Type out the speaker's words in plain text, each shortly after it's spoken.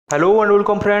Hello and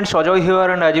welcome friends Ajay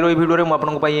here and आज video में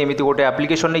आपको एमती गोटे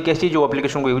एप्लिकेशन नहीं आसी जो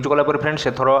एप्लिकेशन को यूज कलापर फ्रेंड्स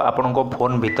एथर आपंक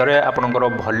फोन भितर आपंकर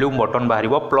वॉल्यूम बटन बाहर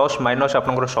प्लस माइनस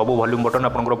आपंकर सब वॉल्यूम बटन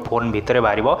आपंकर फोन भितर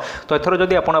बाहर तो एथर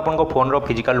जदि आपंक फोन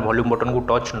फिजिकल वॉल्यूम बटन को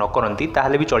टच न करती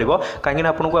ताहले भी चलो कहीं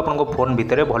आपको आपंक फोन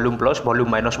भितर volume plus volume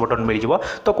minus button मिल जाव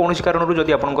तो कौन कारण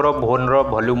जदि आपंकर फोन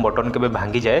वॉल्यूम बटन के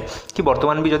भांगी जाए कि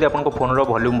बर्तमान भी जदि आपंक फोन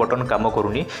वॉल्यूम बटन काम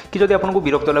करूनी कि जदि आपको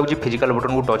विरक्त लगुच फिजिकल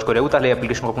बटन को टच करा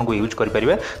एप्लिकेशन को आपको यूज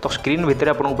करेंगे तो स्क्रीन भितर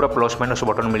आपको पूरा प्लस माइनस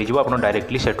बटन मिल जाव आप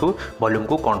डायरेक्टली सेठू वॉल्यूम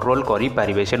को कंट्रोल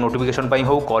करेंगे से नोटिफिकेशन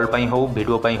हो कॉल हो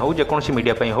वीडियो हो जेकोसी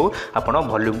मीडिया हो आप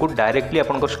वॉल्यूम को डायरेक्टली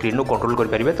आप स्क्रीन को कंट्रोल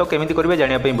करेंगे तो केमी करेंगे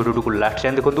जाना वीडियो को लास्ट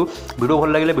जाए देखो वीडियो भल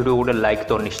लगे वीडियो गोटे लाइक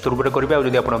तो निश्चित रूप से करेंगे और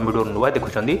जब आप वीडियो नुआ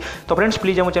देखुं तो फ्रेंड्स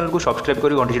प्लीज आम चैनल को सब्सक्राइब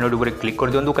कर घंटी चिन्ह क्लिक कर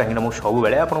दिखाँ कहीं मुझे सब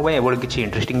आपको किसी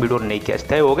इंटरेस्टिंग वीडियो नहीं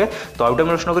आसता है ओके तो आउट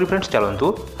टाइम नष्ट फ्रेंड्स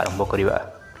चलतु आरंभ करवा।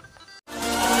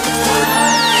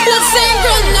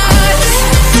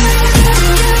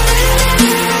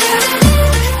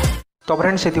 तो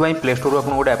फ्रेंड्स से प्ले स्टोर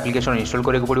आपको गोटे एप्लिकेशन इंस्टॉल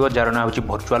करा पड़ो जार ना हो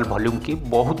वर्चुअल वॉल्यूम की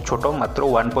बहुत छोट मात्र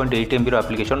 1.8 MB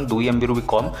एप्लिकेशन 2 MB भी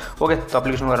कम ओके तो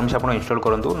एप्लिकेशन को आराम से आप इंस्टॉल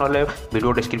करूँ ना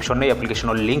वीडियो डिस्क्रिप्शन में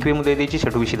एप्लिकेशन लिंक भी मुझे देती से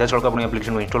भी सीधा सड़क आप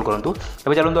एप्लिकेशन को इंस्टॉल करूँ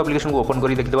अब चलते एप्लिकेशन को ओपन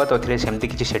कर देखा तो ये सेमती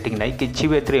किसी सेटिंग ना कि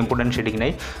भी एथेर इंपोर्टेंट सेटिंग ना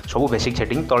सब बेसिक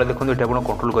सेटिंग तले देखो ये आप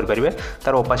कंट्रोल करेंगे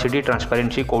तार ओपासिटी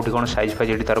ट्रांसपेरेंसी कौटी कौन साइज फाइज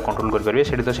ये तार कंट्रोल करेंगे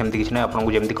से तो सेमती किसी ना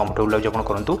आपको जमी कंफर्टेबल लगे आप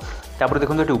करूँ तापर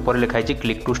देखो ये ऊपर लिखाई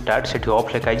क्लिक टू स्टार्ट से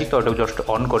ऑफ लिखाई तो जस्ट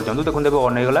ऑन कर दिखाँ देखो एवं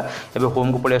ऑन होगा एवं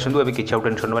होम को पलि आसतु ए किसी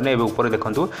टेंशन मैंने ऊपर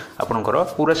देखो आपंकर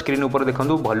पूरा स्क्रीन ऊपर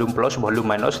देखो वॉल्यूम प्लस वॉल्यूम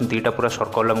माइनस दुईटा पूरा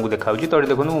सर्कल आमको देखा तो ये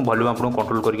देखो वॉल्यूम आपको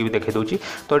कंट्रोल करके भी देखा दूसरी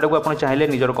तो यहाँ आप चाहिए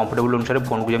निजर कंफर्टेबल अनुसार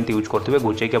फोन को जमी यूज करते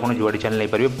घुचेक आप जुआड़ी चैनल नहीं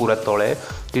पारे पूरा तले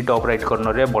कि टॉप राइट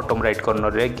कर्नर में बटम राइट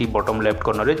कर्नर में कि बटम लेफ्ट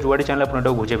कर्नर में जुआड़ी चैनल आप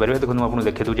घुचे पारे देखो आपको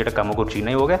देखा दूसरी यहाँ कम कर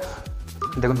नहीं होगा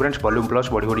देखो फ्रेंड्स वॉल्यूम प्लस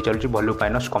बढ़ी बढ़ी चलुची वॉल्यूम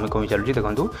माइनस कमी कमी चलुची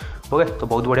देखो ओके तो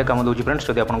बहुत बढ़िया काम दूसरी फ्रेंड्स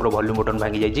जब आप वॉल्यूम बटन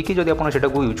भांगी जाए कि जब आप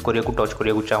यूज करा टच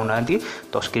करा चाहूना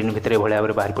तो स्क्रीन भितर भाया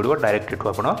भाव बाहर पड़ो डायरेक्ट एठू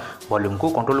आप वॉल्यूम को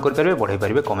कंट्रोल करेंगे बढ़ाई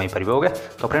पारे कमाई पारे ओके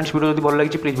तो फ्रेंड्स वीडियो जब भल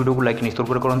लगी प्लीज वीडियो को लाइक निश्चित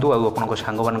रूप करूँ और आपंक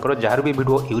सांग जार भी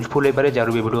वीडियो यूजफुल हो पाए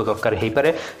जार भी वीडियो दरकार हो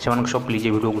पाए से सब प्लीज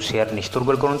वीडियो को शेयर निश्चित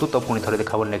रूप करूँ तो पुणी थे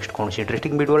देखा नेक्स्ट कौन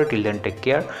interesting video till then take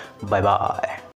care bye bye.